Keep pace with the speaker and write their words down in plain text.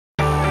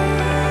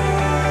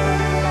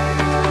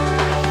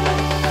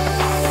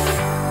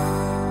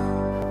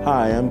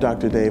I'm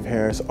Dr. Dave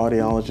Harris,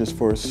 audiologist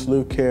for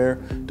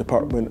SLUCare,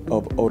 Department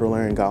of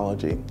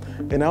Otolaryngology,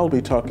 and I will be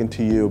talking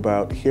to you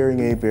about hearing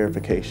aid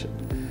verification.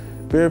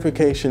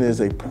 Verification is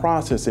a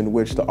process in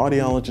which the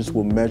audiologist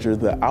will measure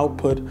the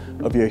output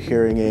of your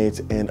hearing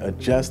aids and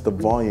adjust the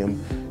volume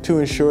to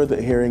ensure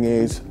that hearing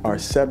aids are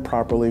set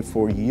properly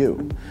for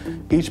you.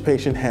 Each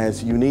patient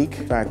has unique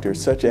factors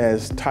such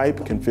as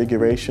type,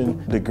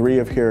 configuration, degree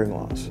of hearing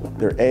loss,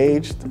 their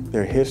age,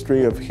 their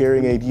history of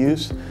hearing aid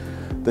use,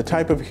 the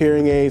type of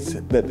hearing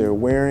aids that they're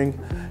wearing,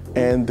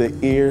 and the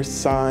ear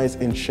size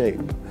and shape.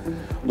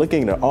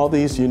 Looking at all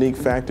these unique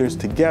factors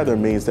together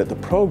means that the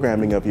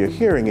programming of your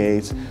hearing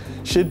aids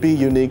should be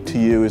unique to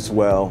you as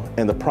well,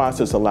 and the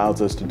process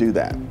allows us to do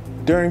that.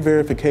 During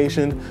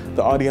verification,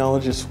 the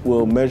audiologist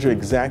will measure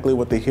exactly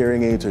what the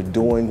hearing aids are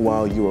doing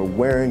while you are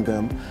wearing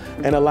them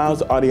and allows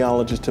the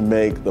audiologist to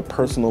make the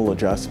personal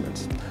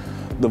adjustments.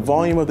 The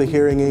volume of the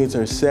hearing aids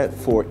are set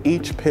for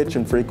each pitch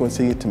and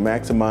frequency to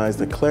maximize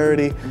the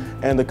clarity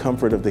and the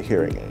comfort of the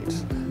hearing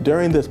aids.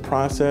 During this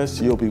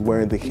process, you'll be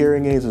wearing the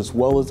hearing aids as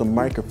well as a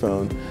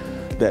microphone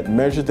that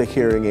measures the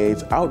hearing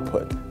aids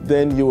output.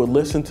 Then you will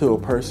listen to a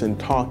person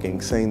talking,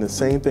 saying the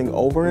same thing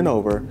over and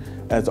over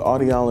as the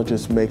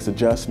audiologist makes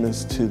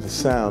adjustments to the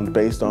sound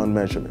based on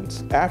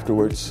measurements.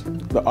 Afterwards,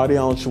 the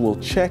audiologist will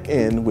check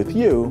in with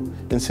you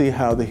and see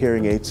how the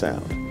hearing aids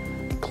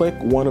sound. Click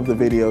one of the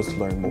videos to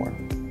learn more.